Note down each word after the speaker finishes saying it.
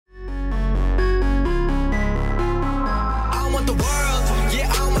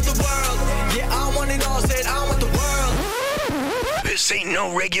This ain't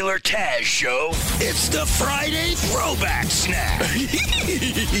no regular Taz show. It's the Friday Throwback Snack.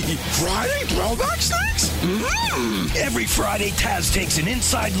 Friday Throwback Snacks? Every Friday, Taz takes an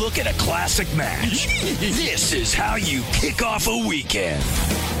inside look at a classic match. This is how you kick off a weekend.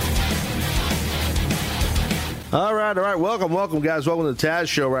 All right. Welcome, guys. Welcome to the Taz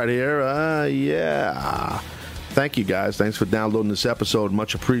Show right here. Yeah. Thank you, guys. Thanks for downloading this episode.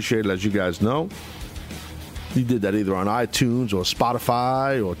 Much appreciated, as you guys know. You did that either on iTunes or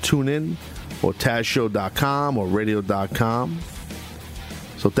Spotify or TuneIn or TazShow.com or Radio.com.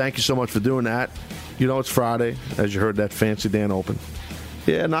 So thank you so much for doing that. You know it's Friday, as you heard that Fancy Dan open.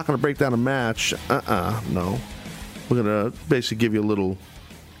 Yeah, not going to break down a match. No. We're going to basically give you a little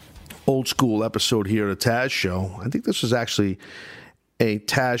old school episode here at the Taz Show. I think this was actually a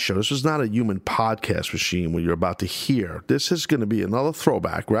Taz Show. This is not a human podcast machine where you're about to hear. This is going to be another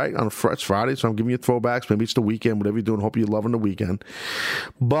throwback, right? It's Friday, so I'm giving you throwbacks. Maybe it's the weekend, whatever you're doing. Hope you're loving the weekend.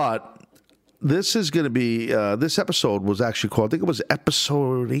 But this is going to be, this episode was actually called, I think it was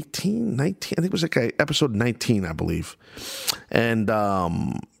episode 18, 19. I think it was like episode 19, I believe. And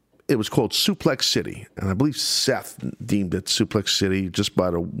it was called Suplex City. And I believe Seth deemed it Suplex City just by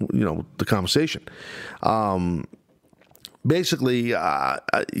the conversation. Basically, I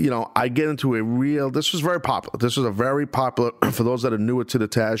get into a real, this was very popular. This was a very popular, for those that are newer to the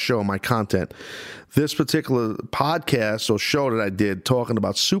Taz Show and my content, this particular podcast or show that I did talking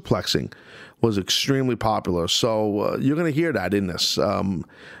about suplexing was extremely popular. So you're going to hear that in this.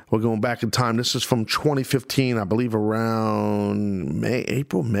 We're going back in time. This is from 2015, I believe around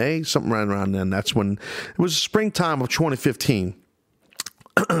April, May, something right around then. That's when, it was springtime of 2015.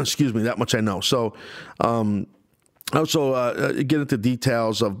 Excuse me, that much I know. So, also, get into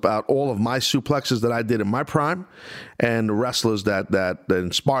details about all of my suplexes that I did in my prime and the wrestlers that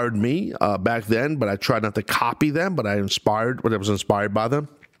inspired me back then, but I tried not to copy them, but I was inspired by them.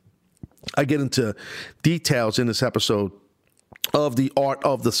 I get into details in this episode of the art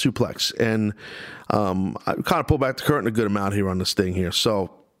of the suplex, and I kind of pull back the curtain a good amount here on this thing here. So,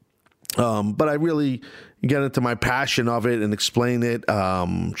 but I really get into my passion of it and explain it.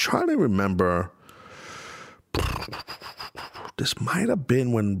 Trying to remember. This might have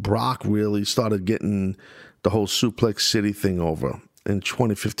been when Brock really started getting the whole Suplex City thing over in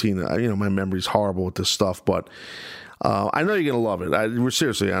 2015. My memory's horrible with this stuff, but I know you're going to love it.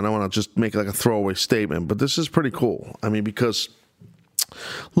 Seriously, I don't want to just make like a throwaway statement, but this is pretty cool. I mean, because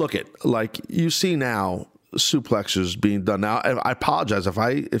look at, like you see now, suplexes being done now. I apologize if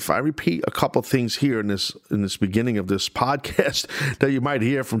I repeat a couple things here in this beginning of this podcast that you might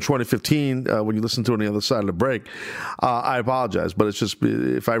hear from 2015 when you listen to it on the other side of the break. I apologize, but it's just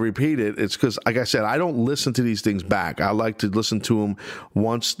if I repeat it, it's because, like I said, I don't listen to these things back. I like to listen to them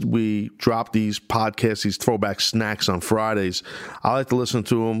once we drop these podcasts, these throwback snacks on Fridays. I like to listen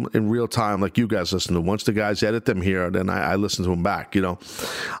to them in real time, like you guys listen to them. Once the guys edit them here, then I listen to them back.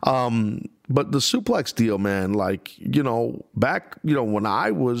 But the suplex deal, man, back, when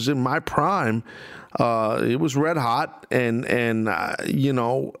I was in my prime, it was red hot and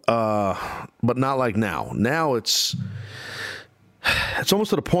but not like now. Now it's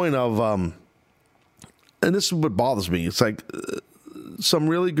almost to the point of, and this is what bothers me. It's like some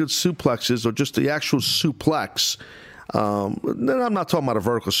really good suplexes or just the actual suplex. Then I'm not talking about a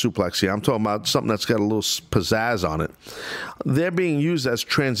vertical suplex here. I'm talking about something that's got a little pizzazz on it. They're being used as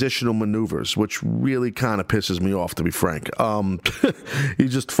transitional maneuvers, which really kind of pisses me off, to be frank. You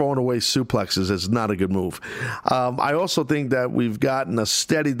just throwing away suplexes is not a good move. I also think that we've gotten a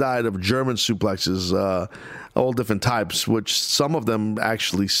steady diet of German suplexes, all different types, which some of them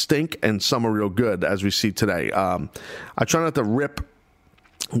actually stink and some are real good, as we see today. I try not to rip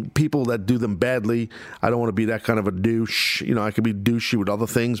people that do them badly. I don't want to be that kind of a douche. I could be douchey with other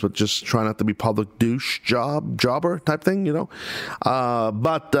things, but just try not to be public douche jobber type thing,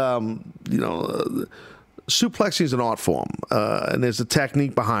 suplexing is an art form, and there's a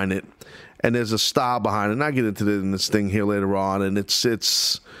technique behind it, and there's a style behind it, and I get into this thing here later on, and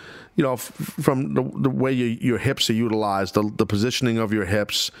it's from the way your hips are utilized, the positioning of your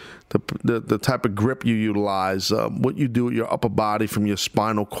hips, the type of grip you utilize, what you do with your upper body from your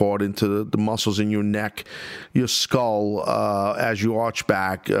spinal cord into the muscles in your neck, your skull, as you arch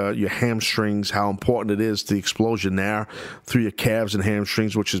back, your hamstrings, how important it is, the explosion there through your calves and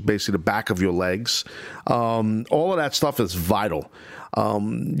hamstrings, which is basically the back of your legs. All of that stuff is vital.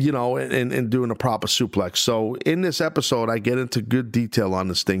 And doing a proper suplex. So in this episode, I get into good detail on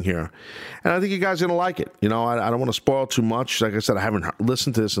this thing here. And I think you guys are going to like it. I don't want to spoil too much. Like I said, I haven't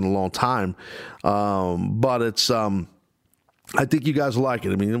listened to this in a long time. But it's I think you guys will like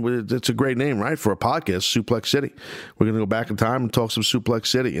it. I mean, it's a great name, right, for a podcast, Suplex City. We're going to go back in time and talk some Suplex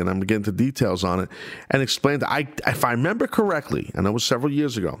City, and I'm going to get into details on it and explain that. If I remember correctly, and it was several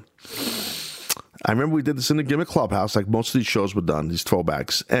years ago, I remember we did this in the Gimmick Clubhouse, like most of these shows were done, these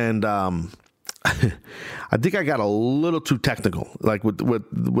throwbacks, and I think I got a little too technical, like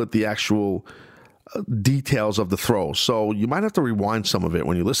with the actual details of the throw. So you might have to rewind some of it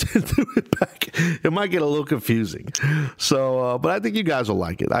when you listen to it back. It might get a little confusing. So, but I think you guys will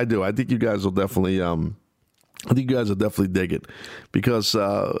like it. I do. I think you guys will definitely. I think you guys will definitely dig it because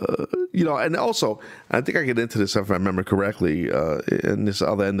and also I think I get into this if I remember correctly in this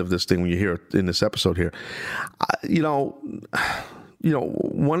other end of this thing when you hear it in this episode here.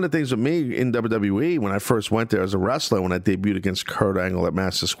 One of the things with me in WWE when I first went there as a wrestler, when I debuted against Kurt Angle at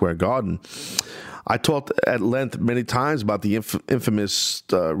Madison Square Garden, I talked at length many times about the infamous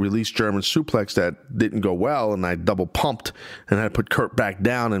release German suplex that didn't go well, and I double pumped and I put Kurt back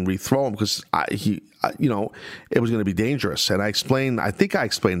down and rethrow him because it was going to be dangerous. And I think I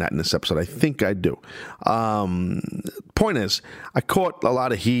explained that in this episode. I think I do. Point is, I caught a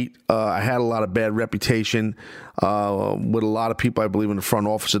lot of heat. I had a lot of bad reputation with a lot of people, I believe, in the front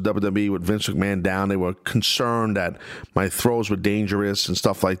office of WWE with Vince McMahon down. They were concerned that my throws were dangerous and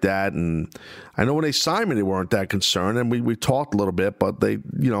stuff like that. And I know when they signed me, they weren't that concerned. And we talked a little bit, but they,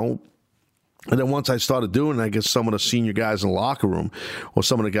 and then once I started doing it, I guess some of the senior guys in the locker room or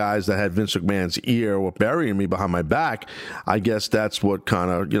some of the guys that had Vince McMahon's ear were burying me behind my back, I guess that's what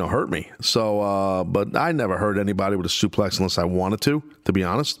kind of, hurt me. So, but I never hurt anybody with a suplex unless I wanted to be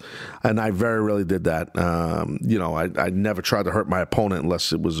honest. And I very rarely did that. I never tried to hurt my opponent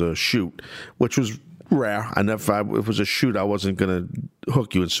unless it was a shoot, which was rare. If it was a shoot, I wasn't going to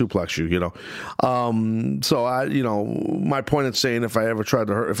hook you and suplex you, So my point in saying if I ever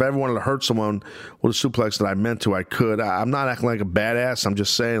wanted to hurt someone with a suplex that I meant to, I could. I'm not acting like a badass. I'm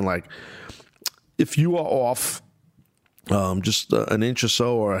just saying, like, if you are off just an inch or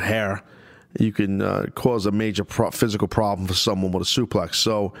so or a hair, you can cause a major physical problem for someone with a suplex.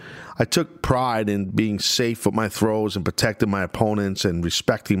 So I took pride in being safe with my throws and protecting my opponents and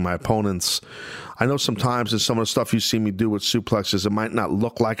respecting my opponents. I know sometimes in some of the stuff you see me do with suplexes, it might not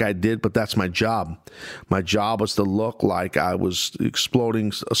look like I did, but that's my job. My job was to look like I was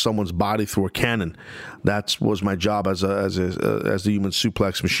exploding someone's body through a cannon. That was my job as the human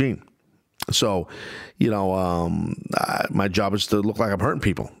suplex machine. So, my job is to look like I'm hurting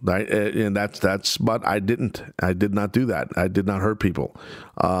people, right? And but I did not do that. I did not hurt people.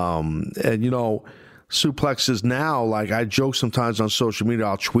 Suplexes now, like I joke sometimes on social media,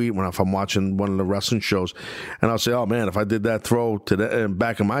 I'll tweet if I'm watching one of the wrestling shows, and I'll say, oh man, if I did that throw today,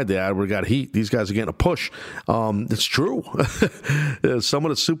 back in my day, I would have got heat. These guys are getting a push. It's true. Some of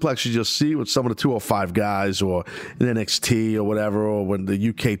the suplexes you'll see with some of the 205 guys or in NXT or whatever, or when the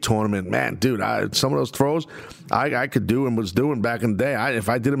UK tournament, man, dude, some of those throws I could do and was doing back in the day. If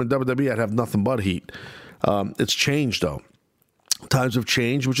I did them in WWE, I'd have nothing but heat. It's changed though. Times have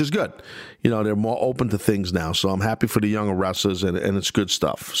changed, which is good. They're more open to things now. So I'm happy for the younger wrestlers, and it's good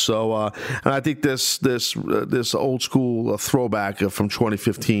stuff. So, and I think this old school throwback from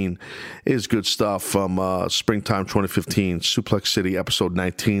 2015 is good stuff from springtime 2015, Suplex City, episode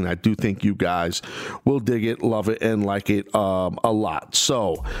 19. I do think you guys will dig it, love it, and like it a lot.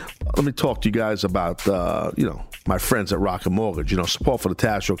 So let me talk to you guys about, my friends at Rocket Mortgage. Support for the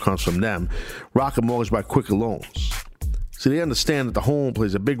Taz Show comes from them. Rocket Mortgage by Quicker Loans. So they understand that the home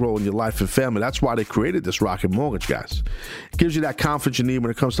plays a big role in your life and family. That's why they created this Rocket Mortgage, guys. It gives you that confidence you need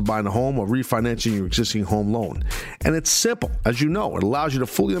when it comes to buying a home or refinancing your existing home loan. And it's simple. As you know, it allows you to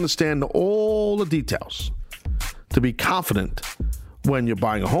fully understand all the details to be confident when you're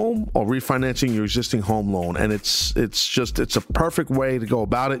buying a home or refinancing your existing home loan. And it's a perfect way to go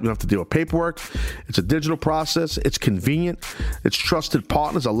about it. You don't have to deal with paperwork. It's a digital process. It's convenient. Its trusted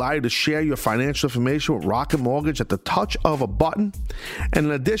partners allow you to share your financial information with Rocket Mortgage at the touch of a button. And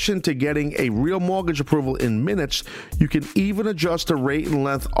in addition to getting a real mortgage approval in minutes, you can even adjust the rate and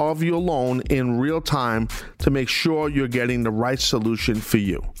length of your loan in real time to make sure you're getting the right solution for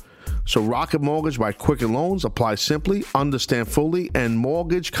you. So Rocket Mortgage by Quicken Loans. Apply simply, understand fully, and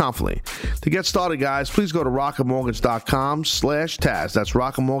mortgage confidently. To get started, guys, please go to rocketmortgage.com/Taz. That's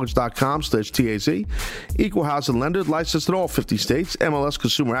rocketmortgage.com/TAZ. Equal housing lender, licensed in all 50 states.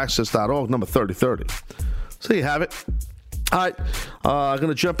 MLSconsumeraccess.org, number 3030. So you have it. All right, I'm going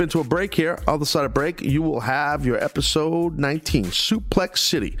to jump into a break here. Other side of break, you will have your episode 19, Suplex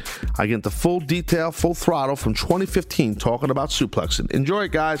City. I get into full detail, full throttle from 2015, talking about suplexing. Enjoy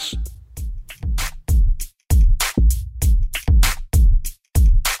it, guys.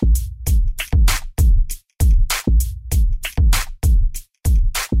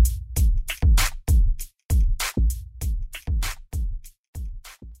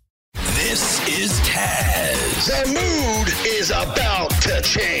 Taz. The mood is about to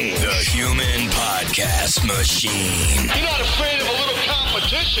change. The Human Podcast Machine. You're not afraid of a little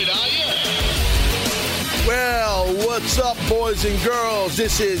competition, are you? Well, what's up, boys and girls?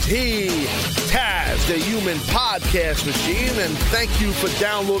 This is Taz, the Human Podcast Machine, and thank you for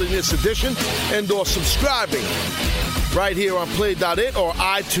downloading this edition and or subscribing right here on Play.it or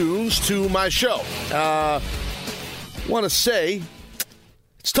iTunes to my show. Want to say,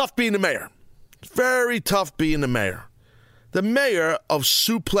 it's tough being the mayor. It's very tough being the mayor. The mayor of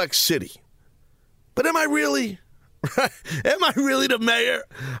Suplex City. But am I really? Am I really the mayor?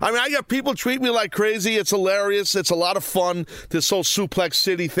 I mean, I got people treat me like crazy. It's hilarious. It's a lot of fun, this whole Suplex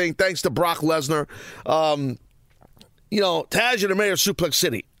City thing, thanks to Brock Lesnar. Taz, you're the mayor of Suplex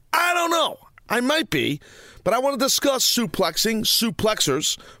City. I don't know. I might be. But I want to discuss suplexing,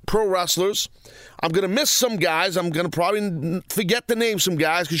 suplexers, pro wrestlers. I'm going to miss some guys. I'm going to probably forget to name some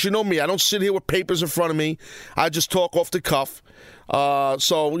guys because you know me. I don't sit here with papers in front of me. I just talk off the cuff.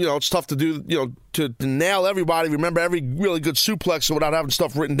 So, it's tough to do, to nail everybody, remember every really good suplexer without having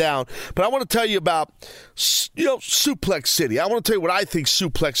stuff written down. But I want to tell you about, Suplex City. I want to tell you what I think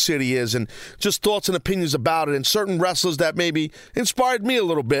Suplex City is and just thoughts and opinions about it and certain wrestlers that maybe inspired me a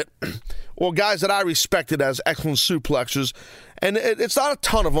little bit or guys that I respected as excellent suplexers. And it's not a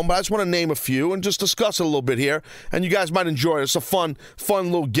ton of them, but I just want to name a few and just discuss it a little bit here. And you guys might enjoy it. It's a fun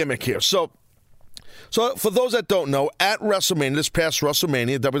little gimmick here. So for those that don't know, at WrestleMania, this past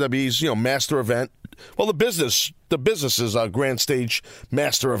WrestleMania, WWE's master event, well, the business's grand stage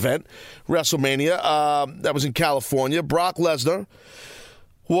master event, WrestleMania, that was in California. Brock Lesnar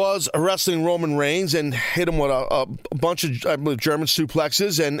was wrestling Roman Reigns and hit him with a bunch of, I believe, German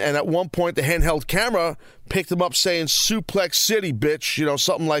suplexes, and at one point the handheld camera picked him up saying, "Suplex City, bitch,"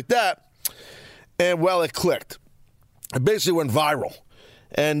 something like that. And, well, it clicked. It basically went viral.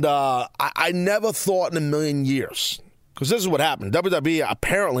 And I never thought in a million years, because this is what happened. WWE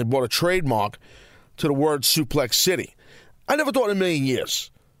apparently bought a trademark to the word Suplex City. I never thought in a million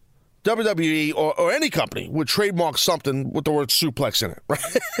years WWE or any company would trademark something with the word suplex in it,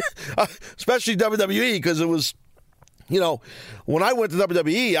 right? Especially WWE, because it was, when I went to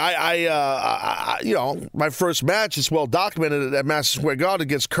WWE, I my first match is well documented at Madison Square Garden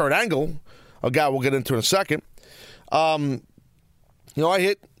against Kurt Angle, a guy we'll get into in a second. I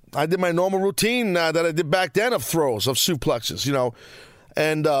did my normal routine that I did back then of throws, of suplexes,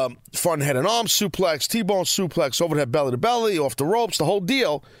 and front head and arm suplex, T-bone suplex, overhead belly to belly, off the ropes, the whole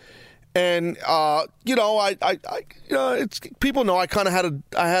deal. And it's people know I kind of had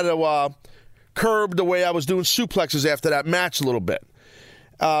to curb the way I was doing suplexes after that match a little bit,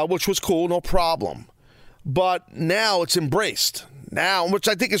 which was cool, no problem. But now it's embraced. Now, which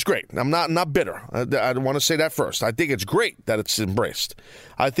I think is great. I'm not bitter. I want to say that first. I think it's great that it's embraced.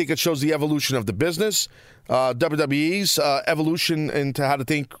 I think it shows the evolution of the business, WWE's evolution into how to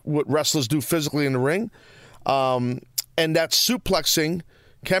think what wrestlers do physically in the ring, and that suplexing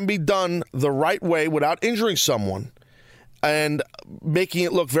can be done the right way without injuring someone and making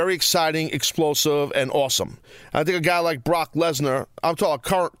it look very exciting, explosive, and awesome. I think a guy like Brock Lesnar, I'm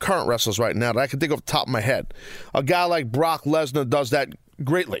talking current wrestlers right now that I can think off the top of my head. A guy like Brock Lesnar does that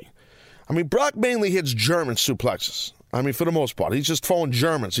greatly. I mean, Brock mainly hits German suplexes. I mean, for the most part. He's just throwing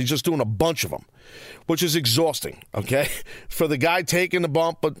Germans. He's just doing a bunch of them, which is exhausting, okay, for the guy taking the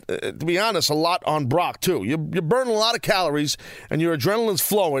bump. But to be honest, a lot on Brock, too. You're burning a lot of calories, and your adrenaline's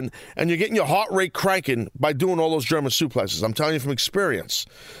flowing, and you're getting your heart rate cranking by doing all those German suplexes. I'm telling you from experience.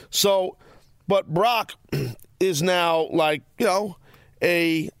 So, but Brock is now like,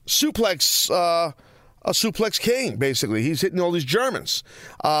 a suplex a suplex king, basically. He's hitting all these Germans.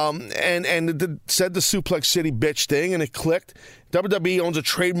 And it said the Suplex City bitch thing, and it clicked. WWE owns a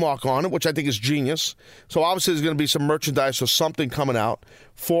trademark on it, which I think is genius. So obviously there's going to be some merchandise or something coming out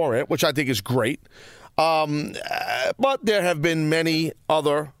for it, which I think is great. But there have been many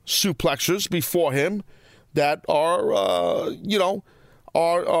other suplexers before him that were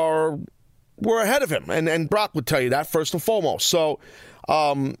ahead of him. And Brock would tell you that first and foremost. So,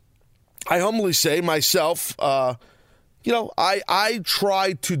 I humbly say myself, I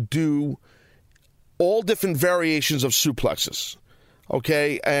try to do all different variations of suplexes,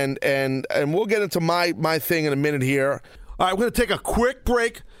 okay? And we'll get into my thing in a minute here. All right, we're going to take a quick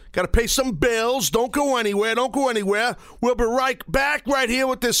break. Got to pay some bills. Don't go anywhere. We'll be right back right here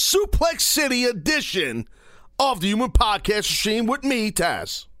with this Suplex City edition of the Human Podcast Machine with me,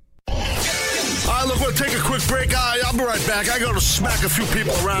 Taz. All right, look, we'll take a quick break. I'll be right back. I got to smack a few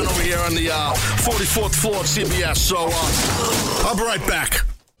people around over here on the 44th floor at CBS, so I'll be right back.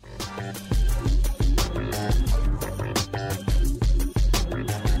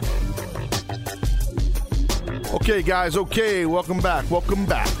 Okay, guys, welcome back.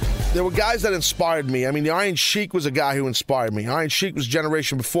 There were guys that inspired me. I mean, the Iron Sheik was a guy who inspired me. Iron Sheik was a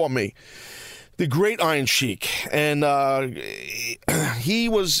generation before me. The great Iron Sheik. And he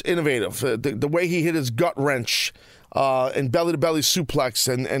was innovative. The way he hit his gut wrench and belly-to-belly suplex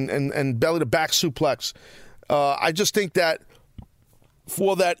and belly-to-back suplex. I just think that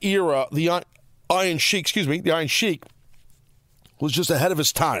for that era, the Iron Sheik was just ahead of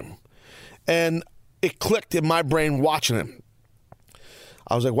his time. And it clicked in my brain watching him.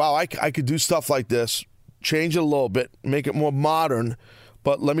 I was like, wow, I could do stuff like this, change it a little bit, make it more modern,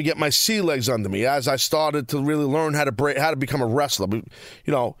 but let me get my sea legs under me as I started to really learn how to become a wrestler. You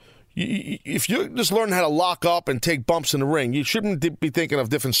know, if you just learn how to lock up and take bumps in the ring, you shouldn't be thinking of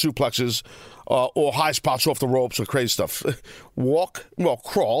different suplexes or high spots off the ropes or crazy stuff.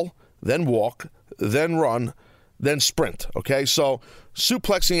 Crawl, then walk, then run, then sprint, okay? So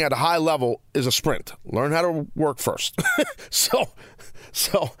suplexing at a high level is a sprint. Learn how to work first. So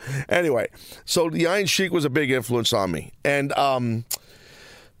anyway, so the Iron Sheik was a big influence on me. And I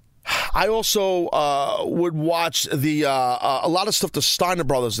also would watch a lot of stuff the Steiner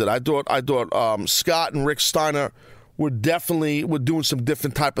brothers did. I thought Scott and Rick Steiner were doing some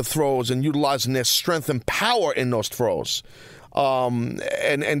different type of throws and utilizing their strength and power in those throws. And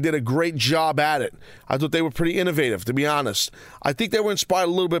did a great job at it. I thought they were pretty innovative, to be honest. I think they were inspired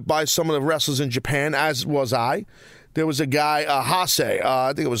a little bit by some of the wrestlers in Japan, as was I. There was a guy, Hase,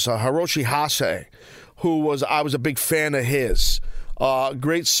 I think it was Hiroshi Hase, I was a big fan of his.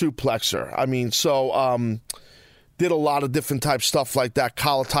 Great suplexer. I mean, did a lot of different type stuff like that,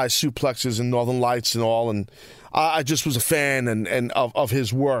 collar tie suplexes and Northern Lights and all, and I just was a fan and of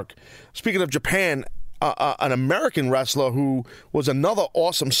his work. Speaking of Japan, an American wrestler who was another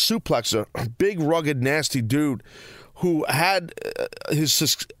awesome suplexer, a big, rugged, nasty dude who had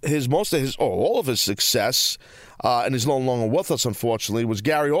all of his success, and is no longer with us, unfortunately, was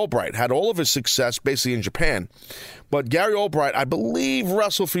Gary Albright. Had all of his success basically in Japan. But Gary Albright, I believe,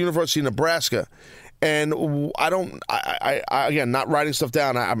 wrestled for University of Nebraska. And again, not writing stuff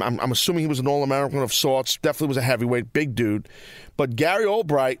down. I'm assuming he was an All-American of sorts. Definitely was a heavyweight, big dude. But Gary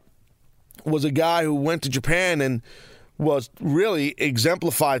Albright was a guy who went to Japan and was really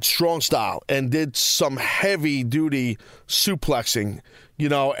exemplified strong style and did some heavy-duty suplexing,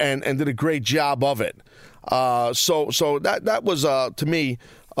 and did a great job of it. So that was, to me,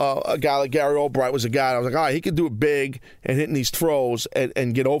 a guy like Gary Albright was a guy I was like, all right, he could do it big and hitting these throws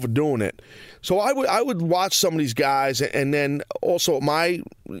and get over doing it. So I would watch some of these guys, and then also my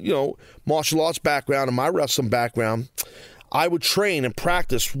martial arts background and my wrestling background, I would train and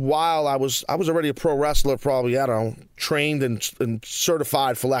practice while I was already a pro wrestler, probably, trained and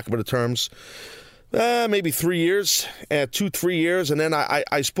certified, for lack of better terms, maybe 3 years, 2-3 years. And then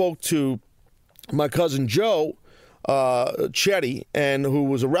I spoke to my cousin Joe Chetty, and who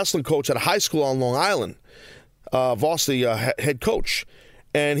was a wrestling coach at a high school on Long Island, varsity head coach.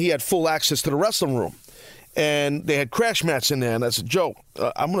 And he had full access to the wrestling room. And they had crash mats in there. And I said, Joe,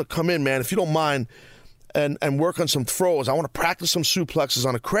 I'm going to come in, man, if you don't mind, and work on some throws. I want to practice some suplexes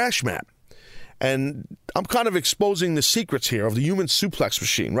on a crash mat. And I'm kind of exposing the secrets here of the human suplex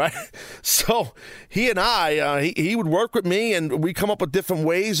machine, right? So he and he would work with me, and we come up with different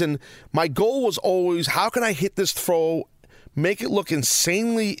ways. And my goal was always, how can I hit this throw, make it look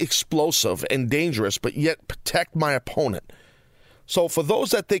insanely explosive and dangerous, but yet protect my opponent? So for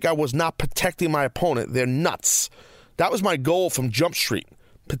those that think I was not protecting my opponent, they're nuts. That was my goal from Jump Street,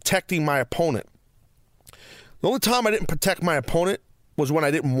 protecting my opponent. The only time I didn't protect my opponent was when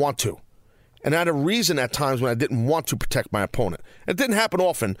I didn't want to. And I had a reason at times when I didn't want to protect my opponent. It didn't happen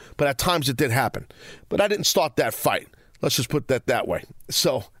often, but at times it did happen. But I didn't start that fight. Let's just put that way.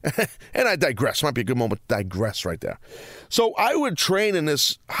 So, and I digress. Might be a good moment to digress right there. So I would train in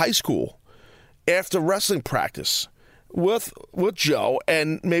this high school after wrestling practice with Joe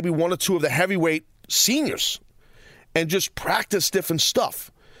and maybe one or two of the heavyweight seniors and just practice different stuff.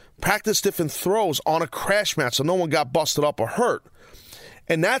 Practice different throws on a crash mat so no one got busted up or hurt.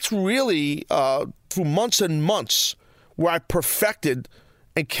 And that's really through months and months where I perfected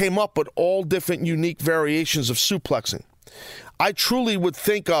and came up with all different unique variations of suplexing. I truly would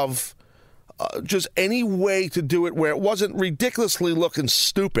think of just any way to do it where it wasn't ridiculously looking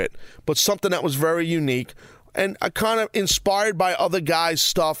stupid, but something that was very unique. And I kind of inspired by other guys'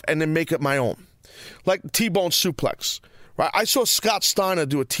 stuff and then make it my own. Like T-bone suplex. Right? I saw Scott Steiner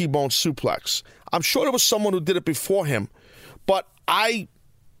do a T-bone suplex. I'm sure there was someone who did it before him, but I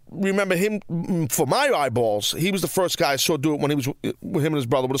remember him, for my eyeballs, he was the first guy I saw do it when he was with him and his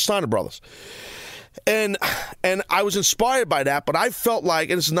brother, with the Steiner brothers. And I was inspired by that, but I felt like,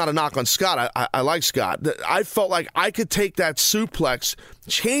 and this is not a knock on Scott, I like Scott, that I felt like I could take that suplex,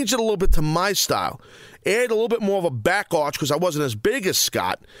 change it a little bit to my style, add a little bit more of a back arch because I wasn't as big as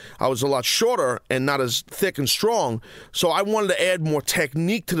Scott. I was a lot shorter and not as thick and strong, so I wanted to add more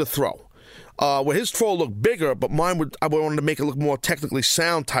technique to the throw. Where his throw looked bigger, but I wanted to make it look more technically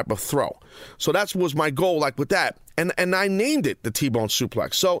sound type of throw. So that was my goal, like with that. And I named it the T-Bone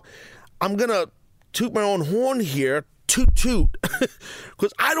Suplex. So I'm going to toot my own horn here, toot,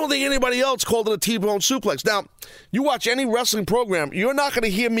 because I don't think anybody else called it a T-Bone Suplex. Now, you watch any wrestling program, you're not going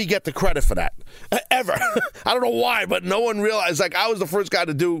to hear me get the credit for that, ever. I don't know why, but no one realized, like, I was the first guy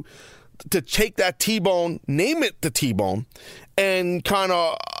to take that T-Bone, name it the T-Bone, and kind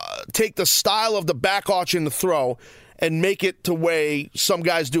of take the style of the back arch in the throw and make it to way some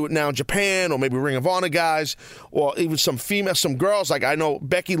guys do it now in Japan, or maybe Ring of Honor guys, or even some girls. Like I know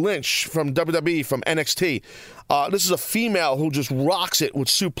Becky Lynch from WWE, from NXT. This is a female who just rocks it with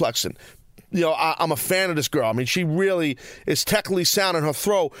suplexing. You know, I'm a fan of this girl. I mean, she really is technically sound in her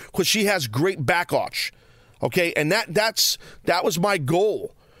throw because she has great back arch. Okay, and that was my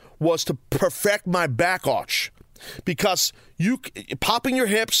goal, was to perfect my back arch. Because you popping your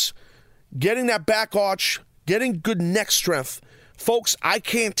hips, getting that back arch, getting good neck strength. Folks, I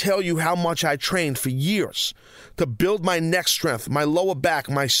can't tell you how much I trained for years to build my neck strength, my lower back,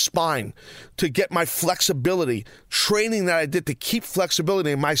 my spine, to get my flexibility, training that I did to keep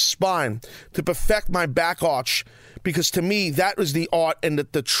flexibility in my spine, to perfect my back arch, because to me, that was the art and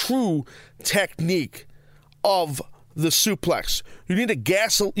the true technique of the suplex. You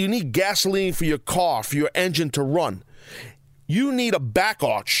need gasoline for your car, for your engine to run. You need a back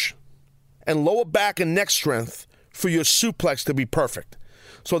arch and lower back and neck strength for your suplex to be perfect.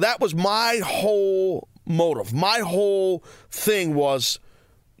 So that was my whole motive. My whole thing was,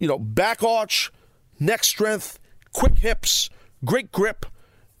 back arch, neck strength, quick hips, great grip,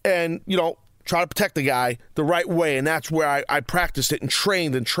 and, try to protect the guy the right way. And that's where I practiced it and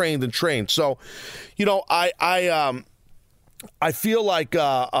trained. So, I feel like,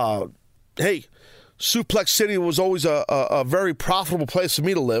 hey, Suplex City was always a very profitable place for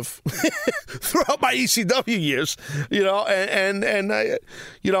me to live throughout my ECW years,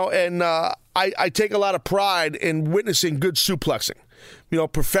 I take a lot of pride in witnessing good suplexing.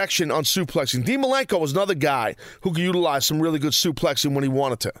 Perfection on suplexing. Dean Malenko was another guy who could utilize some really good suplexing when he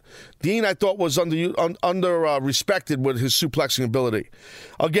wanted to. Dean, I thought, was under respected with his suplexing ability.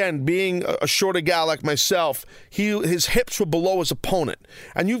 Again, being a shorter guy like myself, his hips were below his opponent.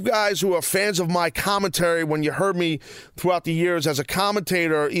 And you guys who are fans of my commentary, when you heard me throughout the years as a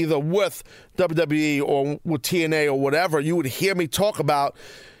commentator, either with WWE or with TNA or whatever, you would hear me talk about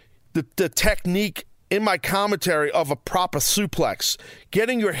the technique in my commentary of a proper suplex.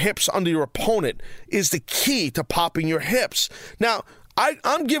 Getting your hips under your opponent is the key to popping your hips. Now,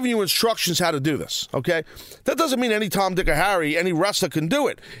 I'm giving you instructions how to do this, okay? That doesn't mean any Tom, Dick, or Harry, any wrestler can do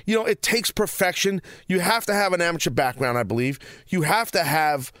it. It takes perfection. You have to have an amateur background, I believe. You have to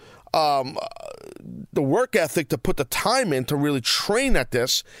have the work ethic to put the time in to really train at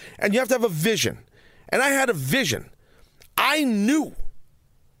this. And you have to have a vision. And I had a vision. I knew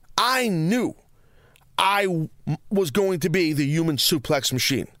I was going to be the human suplex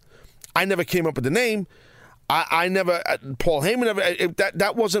machine. I never came up with the name. I never, Paul Heyman never,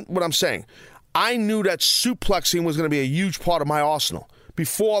 that wasn't what I'm saying. I knew that suplexing was going to be a huge part of my arsenal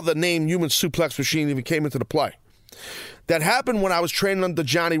before the name human suplex machine even came into the play. That happened when I was training under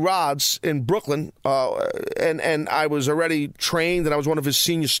Johnny Rods in Brooklyn, and I was already trained, and I was one of his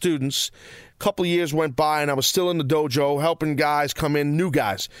senior students. Couple of years went by, and I was still in the dojo helping guys come in, new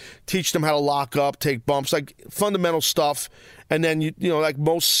guys, teach them how to lock up, take bumps, like fundamental stuff, and then like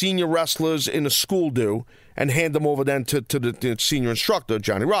most senior wrestlers in the school do, and hand them over then to the senior instructor,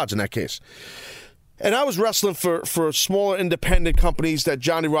 Johnny Rods in that case. And I was wrestling for smaller independent companies that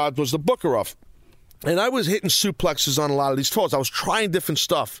Johnny Rods was the booker of, and I was hitting suplexes on a lot of these tours. I was trying different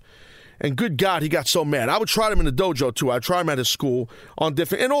stuff. And good God, he got so mad. I would try them in the dojo, too. I'd try them at his school on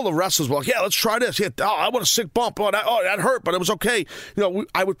different... And all the wrestlers were like, yeah, let's try this. Yeah, I want a sick bump. That hurt, but it was okay.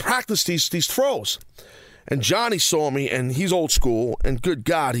 I would practice these throws. And Johnny saw me, and he's old school. And good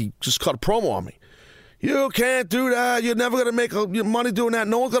God, he just cut a promo on me. You can't do that. You're never going to make your money doing that.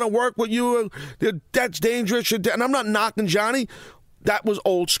 No one's going to work with you. That's dangerous. And I'm not knocking Johnny. That was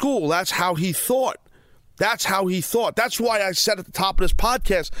old school. That's how he thought. That's why I said at the top of this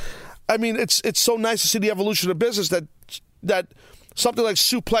podcast... I mean, it's so nice to see the evolution of business that something like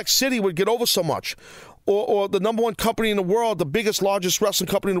Suplex City would get over so much. Or the number one company in the world, the biggest, largest wrestling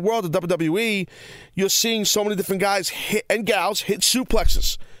company in the world, the WWE, you're seeing so many different guys and gals hit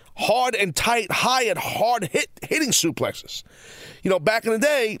suplexes. hard and tight, high and hard hitting suplexes. Back in the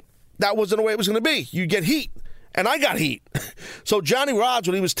day, that wasn't the way it was going to be. You get heat, and I got heat. So Johnny Rodz,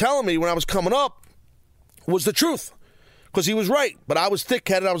 what he was telling me when I was coming up, was the truth. Because he was right, but I was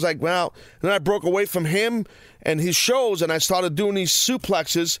thick-headed. I was like, well, and then I broke away from him and his shows, and I started doing these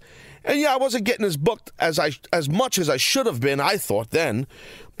suplexes. And yeah, I wasn't getting as booked as much as I should have been, I thought then.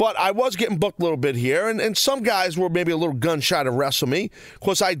 But I was getting booked a little bit here, and some guys were maybe a little gun-shy to wrestle me,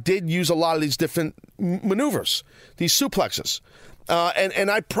 because I did use a lot of these different maneuvers, these suplexes. And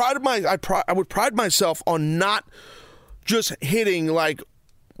I would pride myself on not just hitting like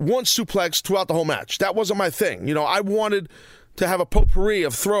one suplex throughout the whole match. That wasn't my thing. I wanted to have a potpourri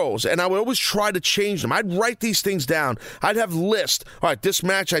of throws, and I would always try to change them. I'd write these things down. I'd have lists. All right, this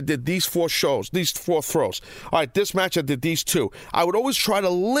match I did these 4 throws. All right, this match I did these 2. I would always try to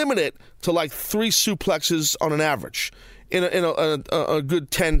limit it to like 3 suplexes on an average in a good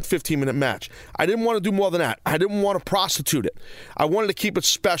 10, 15-minute match. I didn't want to do more than that. I didn't want to prostitute it. I wanted to keep it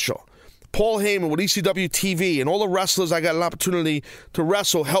special. Paul Heyman with ECW TV and all the wrestlers I got an opportunity to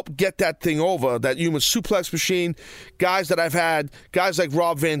wrestle helped get that thing over, that human suplex machine. Guys that I've had, guys like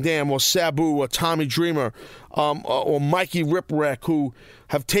Rob Van Dam or Sabu or Tommy Dreamer or Mikey Ripwreck, who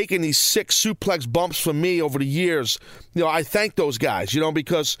have taken these 6 suplex bumps from me over the years. I thank those guys,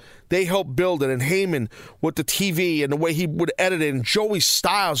 because they helped build it. And Heyman with the TV and the way he would edit it, and Joey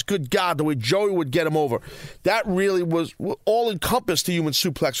Styles, good God, the way Joey would get him over. That really was all encompassed the human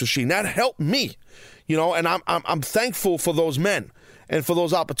suplex machine. That helped me, and I'm thankful for those men and for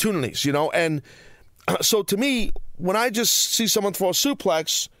those opportunities, And so to me, when I just see someone throw a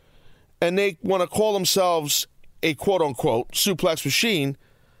suplex and they want to call themselves a quote-unquote suplex machine,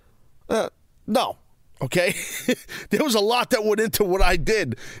 no, okay? There was a lot that went into what I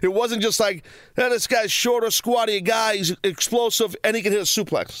did. It wasn't just like, this guy's shorter, squatty guy, he's explosive, and he can hit a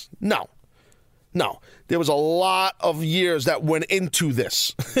suplex. No. There was a lot of years that went into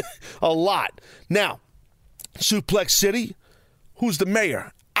this. A lot. Now, Suplex City, who's the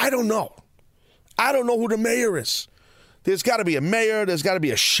mayor? I don't know. I don't know who the mayor is. There's got to be a mayor. There's got to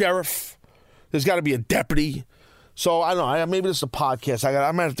be a sheriff. There's got to be a deputy. So I don't know. Maybe this is a podcast.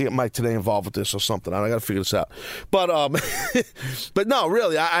 I might have to get Mike today involved with this or something. I got to figure this out. But but no,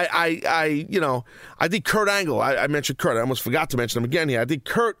 really, I think Kurt Angle. I mentioned Kurt. I almost forgot to mention him again here. I think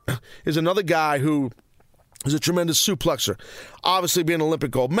Kurt is another guy who is a tremendous suplexer. Obviously being an Olympic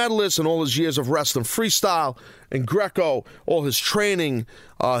gold medalist and all his years of wrestling freestyle and Greco, all his training,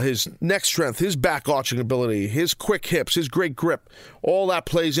 his neck strength, his back arching ability, his quick hips, his great grip, all that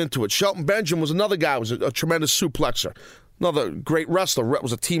plays into it. Shelton Benjamin was another guy who was a tremendous suplexer. Another great wrestler,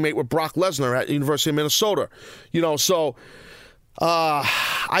 was a teammate with Brock Lesnar at the University of Minnesota. So I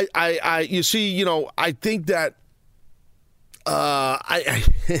think that I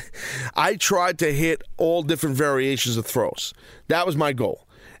tried to hit all different variations of throws. That was my goal.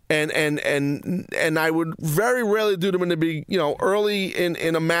 And I would very rarely do them in the early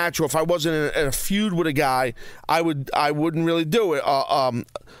in a match, or if I wasn't in a feud with a guy, I wouldn't really do it a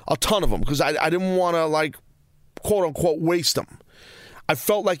ton of them, because I didn't want to, like, quote unquote waste them. I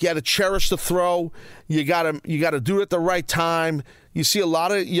felt like you had to cherish the throw. You gotta do it at the right time. You see a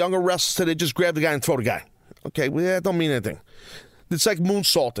lot of younger wrestlers today just grab the guy and throw the guy. Okay, well, that don't mean anything. It's like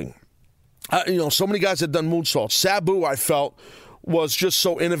moonsaulting. So many guys had done moonsaults. Sabu, I felt, was just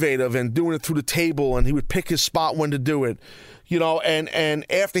so innovative and doing it through the table, and he would pick his spot when to do it.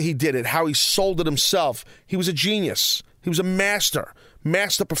 And after he did it, how he sold it himself. He was a genius. He was a master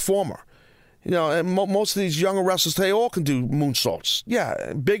performer. And most of these younger wrestlers today all can do moonsaults.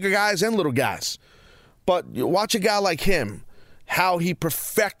 Yeah, bigger guys and little guys. But watch a guy like him, how he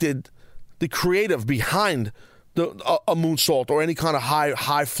perfected the creative behind a moonsault or any kind of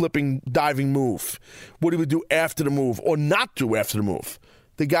high flipping diving move. What he would do after the move or not do after the move.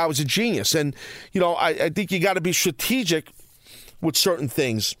 The guy was a genius. And, I think you got to be strategic with certain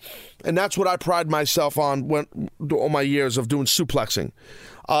things. And that's what I pride myself on all my years of doing suplexing.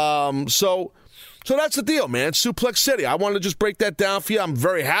 So that's the deal, man. Suplex City. I wanted to just break that down for you. I'm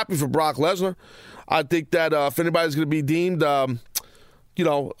very happy for Brock Lesnar. I think that if anybody's going to be deemed the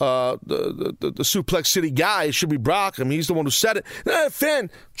Suplex City guy, it should be Brock. I mean, he's the one who said it. And a fan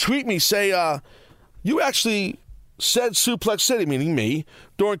tweet me, say, you actually said Suplex City, meaning me,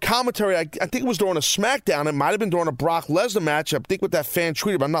 during commentary. I think it was during a SmackDown. It might have been during a Brock Lesnar match. I think what that fan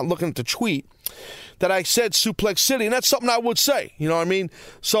tweeted, but I'm not looking at the tweet, that I said Suplex City, and that's something I would say. You know what I mean?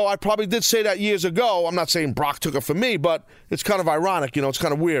 So I probably did say that years ago. I'm not saying Brock took it from me, but it's kind of ironic. It's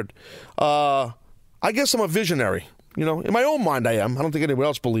kind of weird. I guess I'm a visionary. In my own mind I am. I don't think anyone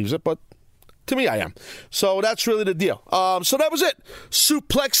else believes it, but To me, I am. So that's really the deal. So that was it.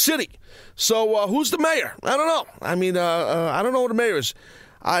 Suplex City. So who's the mayor? I don't know. I mean, I don't know who the mayor is.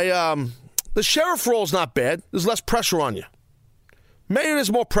 The sheriff role's not bad. There's less pressure on you. Mayor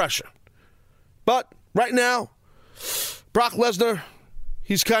is more pressure. But right now, Brock Lesnar,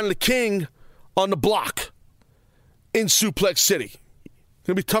 he's kind of the king on the block in Suplex City.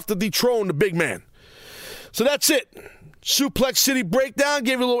 Going to be tough to dethrone the big man. So that's it. Suplex City breakdown.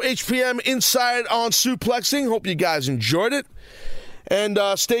 Gave you a little HPM insight on suplexing. Hope you guys enjoyed it. And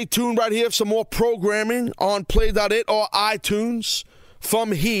stay tuned right here for some more programming on Play.it or iTunes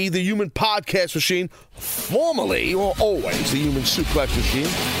from He, the Human Podcast Machine, formerly or always the Human Suplex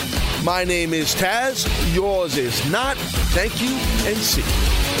Machine. My name is Taz. Yours is not. Thank you and see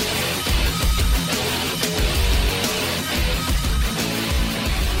you.